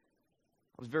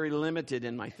 I was very limited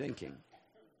in my thinking.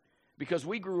 Because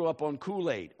we grew up on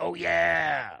Kool-Aid. Oh,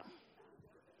 yeah.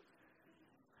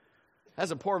 That's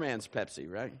a poor man's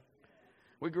Pepsi, right?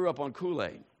 We grew up on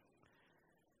Kool-Aid.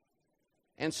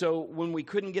 And so when we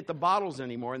couldn't get the bottles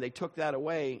anymore and they took that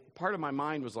away, part of my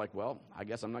mind was like, well, I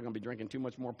guess I'm not going to be drinking too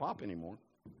much more pop anymore.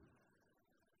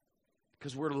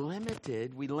 Because we're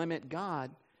limited. We limit God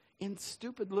in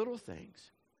stupid little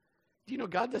things. Do you know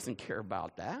God doesn't care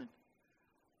about that?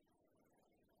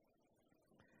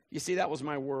 You see, that was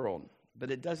my world,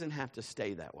 but it doesn't have to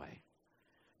stay that way.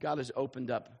 God has opened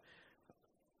up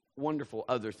wonderful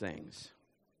other things.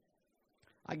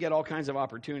 I get all kinds of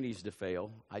opportunities to fail.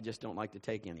 I just don't like to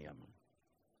take any of them.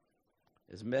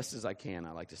 As best as I can,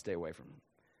 I like to stay away from them.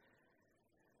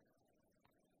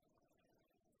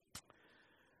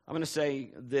 I'm going to say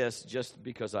this just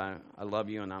because I love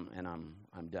you and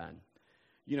I'm done.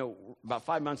 About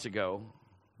 5 months ago,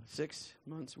 6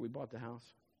 months, we bought the house.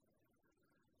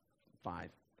 5.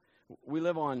 We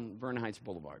live on Vernon Heights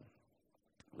Boulevard.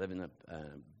 Live in a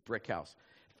brick house.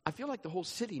 I feel like the whole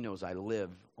city knows I live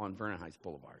on Vernon Heights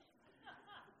Boulevard.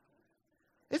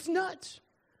 It's nuts.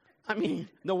 I mean,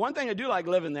 the one thing I do like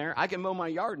living there, I can mow my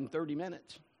yard in 30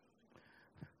 minutes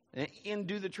and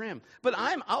do the trim. But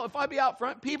if I be out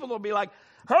front, people will be like,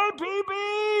 hey,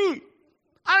 PB!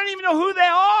 I don't even know who they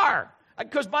are.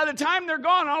 Because by the time they're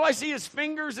gone, all I see is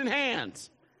fingers and hands.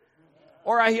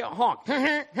 Or I hear honk.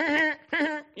 Hey,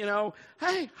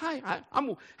 hi.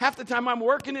 Half the time I'm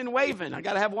working and waving. I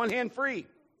got to have one hand free.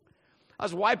 I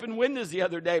was wiping windows the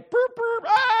other day. Burp, burp,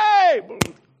 hey!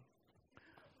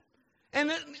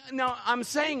 And now I'm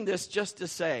saying this just to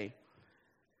say,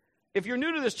 if you're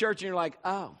new to this church and you're like,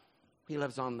 oh, he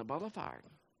lives on the boulevard.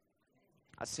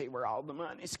 I see where all the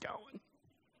money's going.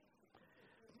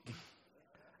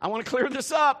 I want to clear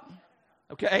this up,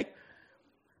 okay?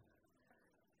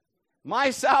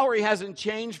 My salary hasn't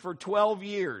changed for 12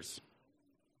 years.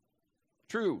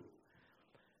 True.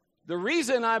 The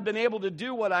reason I've been able to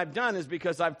do what I've done is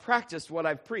because I've practiced what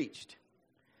I've preached.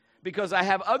 Because I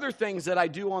have other things that I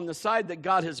do on the side that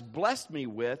God has blessed me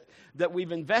with, that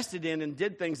we've invested in and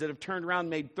did things that have turned around and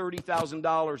made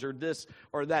 $30,000 or this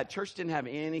or that. Church didn't have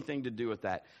anything to do with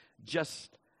that.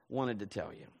 Just wanted to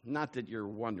tell you. Not that you're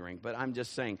wondering, but I'm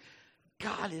just saying,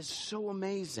 God is so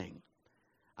amazing.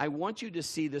 I want you to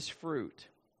see this fruit.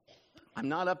 I'm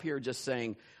not up here just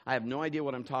saying, I have no idea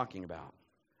what I'm talking about.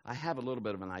 I have a little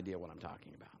bit of an idea what I'm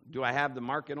talking about. Do I have the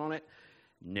market on it?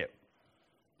 No.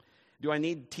 Do I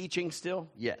need teaching still?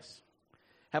 Yes.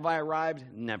 Have I arrived?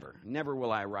 Never. Never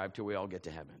will I arrive till we all get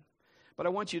to heaven. But I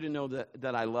want you to know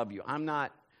that I love you. I'm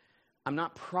not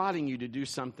prodding you to do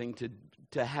something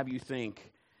to have you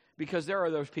think, because there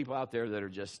are those people out there that are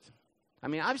just,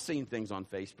 I've seen things on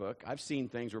Facebook. I've seen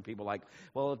things where people are like,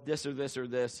 well, if this or this or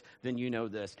this, then you know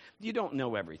this. You don't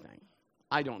know everything.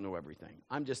 I don't know everything.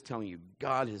 I'm just telling you,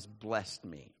 God has blessed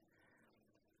me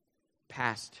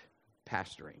past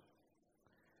pastoring.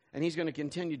 And he's going to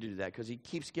continue to do that because he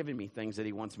keeps giving me things that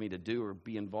he wants me to do or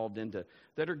be involved into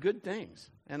that are good things.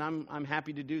 And I'm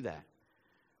happy to do that.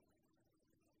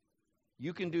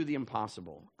 You can do the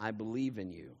impossible. I believe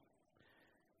in you.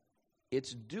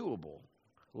 It's doable.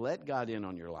 Let God in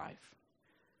on your life.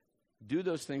 Do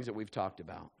those things that we've talked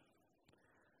about.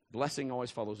 Blessing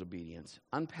always follows obedience.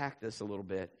 Unpack this a little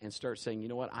bit and start saying, you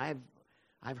know what,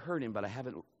 I've heard him, but I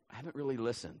haven't really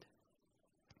listened.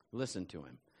 Listen to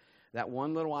him. That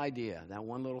one little idea, that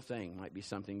one little thing might be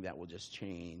something that will just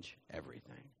change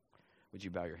everything. Would you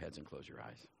bow your heads and close your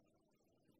eyes?